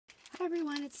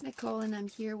it's Nicole, and I'm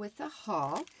here with a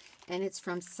haul, and it's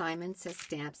from Simon Says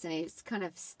Stamps, and it's kind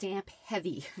of stamp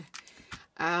heavy.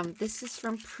 This is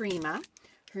from Prima.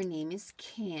 Her name is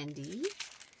Candy,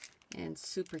 and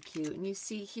super cute. And you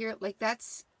see here, like,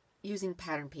 that's using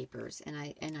pattern papers, and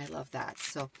I love that.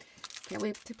 So can't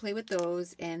wait to play with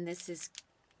those. And this is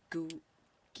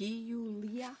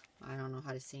Giulia. I don't know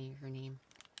how to say her name.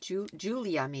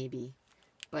 Julia maybe,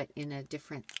 but in a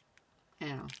different, I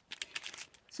don't know.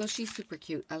 So she's super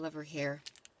cute. I love her hair.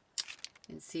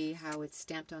 And see how it's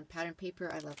stamped on pattern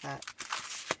paper. I love that.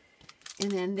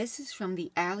 And then this is from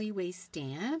the Alleyway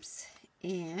Stamps.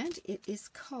 And it is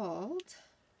called,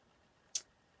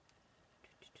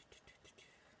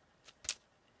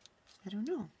 I don't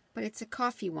know, but it's a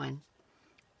coffee one.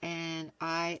 And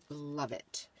I love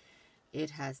it.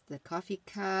 It has the coffee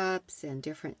cups and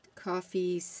different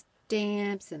coffee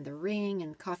stamps and the ring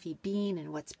and coffee bean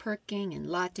and what's perking and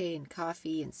latte and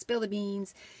coffee and spill the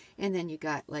beans. And then you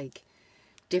got like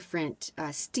different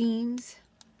steams.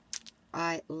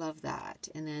 I love that.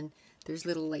 And then there's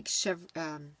little like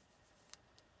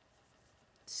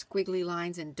squiggly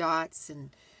lines and dots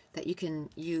and that you can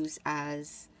use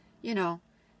as, you know,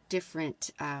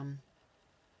 different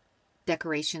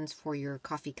decorations for your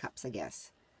coffee cups, I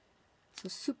guess. So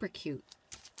super cute.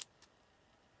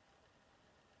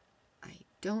 I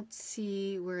don't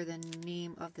see where the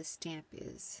name of the stamp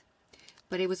is,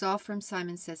 but it was all from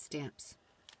Simon Says Stamps.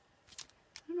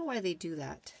 I don't know why they do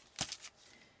that.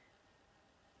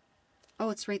 Oh,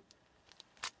 it's right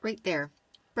there.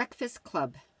 Breakfast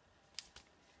Club.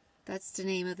 That's the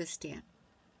name of the stamp.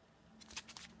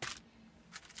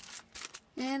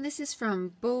 And this is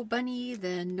from Bo Bunny,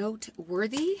 the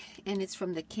Noteworthy, and it's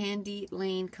from the Candy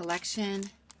Lane collection.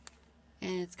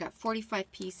 And it's got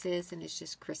 45 pieces, and it's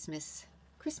just Christmas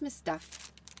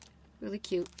stuff. Really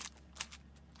cute.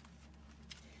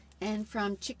 And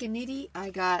from Chickanitty,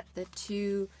 I got the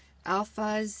 2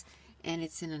 alphas, and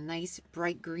it's in a nice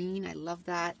bright green. I love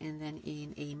that. And then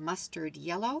in a mustard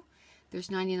yellow.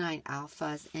 There's 99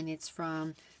 alphas, and it's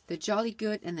from the Jolly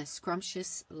Good and the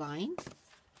Scrumptious line.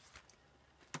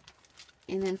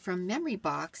 And then from Memory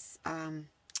Box,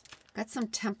 got some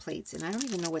templates, and I don't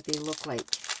even know what they look like.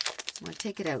 So I'm going to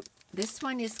take it out. This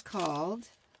one is called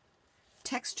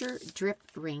Texture Drip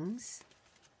Rings.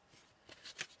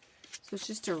 So it's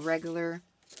just a regular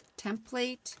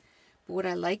template. But what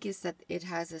I like is that it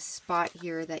has a spot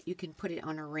here that you can put it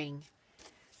on a ring.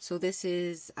 So this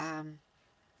is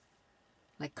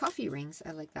like coffee rings.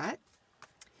 I like that.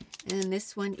 And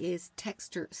this one is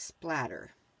Texture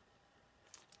Splatter.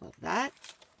 Love that.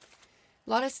 A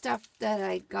lot of stuff that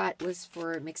I got was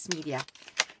for mixed media.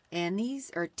 And these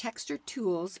are texture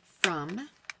tools from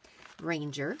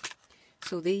Ranger.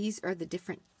 So these are the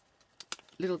different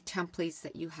little templates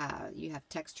that you have. You have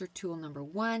texture tool number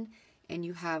 1, and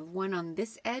you have one on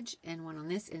this edge and one on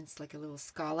this, and it's like a little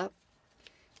scallop.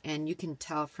 And you can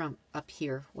tell from up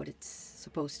here what it's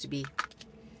supposed to be.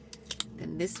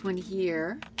 Then this one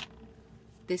here,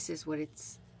 this is what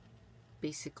it's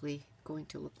basically going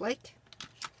to look like.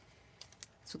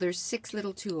 So there's 6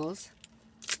 little tools.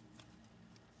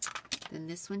 Then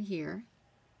this one here,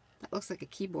 that looks like a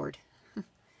keyboard.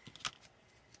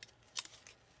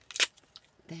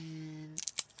 Then,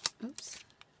 oops,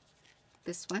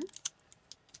 this one.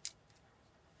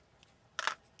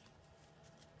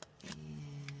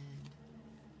 And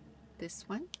this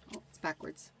one. Oh, it's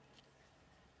backwards.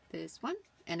 This one.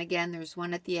 And again, there's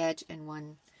one at the edge and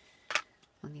one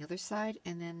on the other side,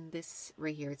 and then this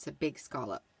right here, it's a big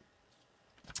scallop.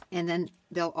 And then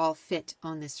they'll all fit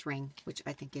on this ring, which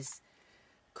I think is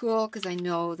cool because I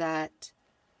know that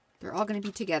they're all going to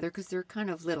be together because they're kind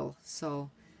of little. So,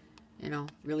 you know,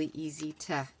 really easy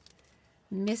to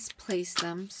misplace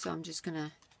them. So I'm just going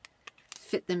to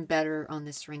fit them better on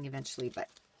this ring eventually, but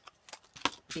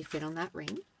they fit on that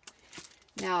ring.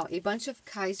 Now, a bunch of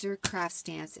Kaiser craft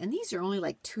stamps, and these are only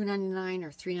like $2.99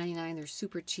 or $3.99. They're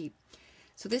super cheap.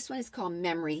 So this one is called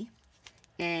Memory,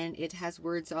 and it has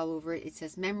words all over it. It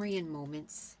says Memory and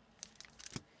Moments.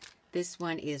 This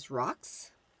one is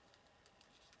Rocks.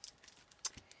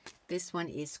 This one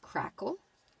is Crackle.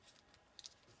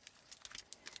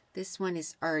 This one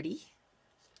is Artie.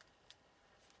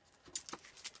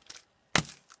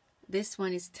 This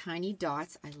one is Tiny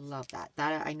Dots. I love that.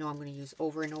 That I know I'm going to use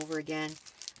over and over again.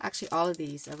 Actually, all of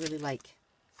these I really like.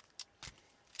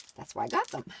 That's why I got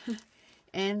them.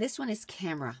 And this one is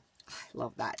Camera. I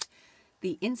love that.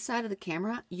 The inside of the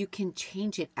camera, you can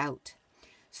change it out.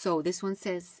 So this one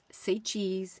says, say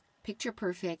cheese, picture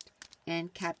perfect,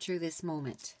 and capture this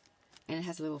moment. And it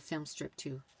has a little film strip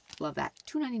too. Love that.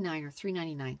 $2.99 or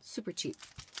 $3.99. Super cheap.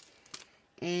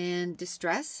 and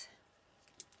Distress.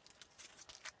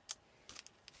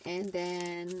 And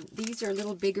then these are a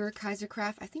little bigger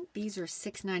Kaisercraft. I think these are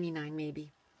 $6.99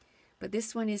 maybe. But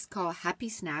this one is called Happy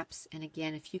Snaps. And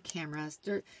again, a few cameras.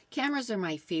 Cameras are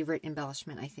my favorite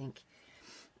embellishment, I think.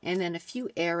 And then a few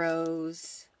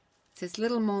arrows. It says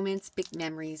Little Moments, Big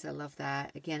Memories. I love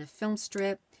that. Again, a film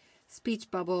strip,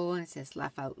 speech bubble, and it says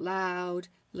Laugh Out Loud.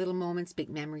 Little Moments, Big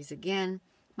Memories again.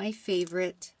 My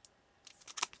favorite.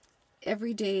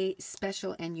 Everyday,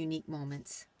 Special, and Unique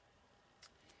Moments.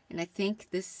 And I think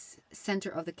this center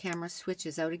of the camera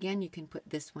switches out again. You can put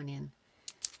this one in.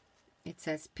 It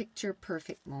says Picture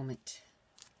Perfect Moment.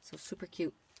 So super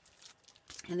cute.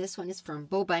 And this one is from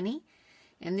Bo Bunny.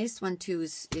 And this one too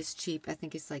is cheap. I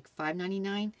think it's like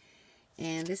 $5.99.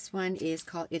 And this one is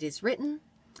called It Is Written.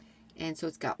 And so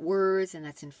it's got words, and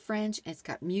that's in French. And it's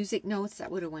got music notes.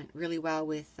 That would have went really well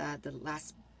with the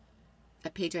last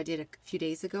page I did a few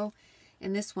days ago.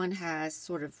 And this one has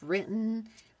sort of written,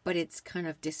 but it's kind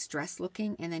of distressed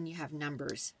looking. And then you have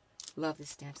numbers. Love this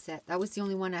stamp set. That was the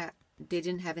only one they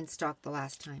didn't have in stock the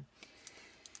last time.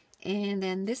 And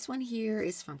then this one here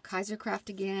is from Kaisercraft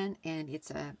again, and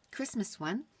it's a Christmas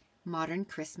one, Modern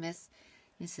Christmas.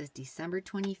 It says December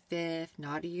 25th,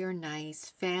 naughty or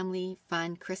nice, family,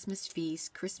 fun, Christmas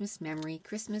feast, Christmas memory,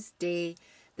 Christmas day,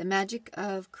 the magic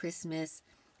of Christmas,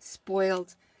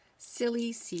 spoiled,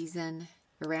 silly season,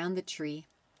 around the tree.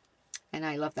 And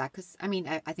I love that because, I mean,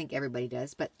 I think everybody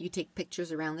does, but you take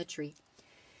pictures around the tree.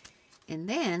 And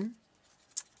then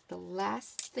the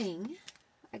last thing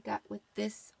I got with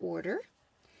this order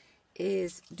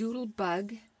is Doodle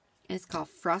Bug, and it's called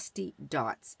Frosty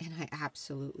Dots, and I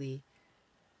absolutely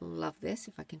love this.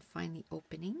 If I can find the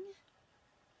opening.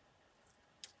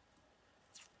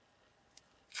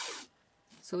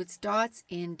 So it's dots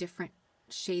in different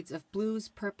shades of blues,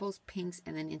 purples, pinks,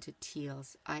 and then into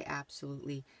teals. I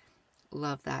absolutely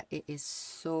love that. It is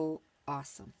so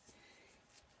awesome.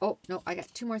 Oh, no, I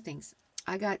got two more things.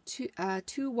 I got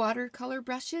two watercolor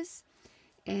brushes,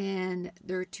 and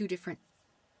they're two different.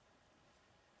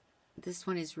 This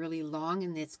one is really long,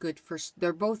 and it's good for,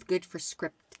 they're both good for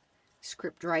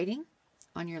script writing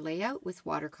on your layout with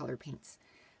watercolor paints.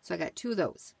 So I got two of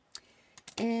those.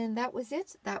 And that was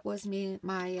it. That was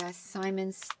my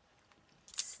Simon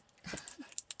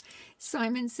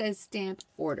Says Stamp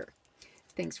order.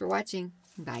 Thanks for watching.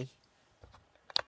 Bye.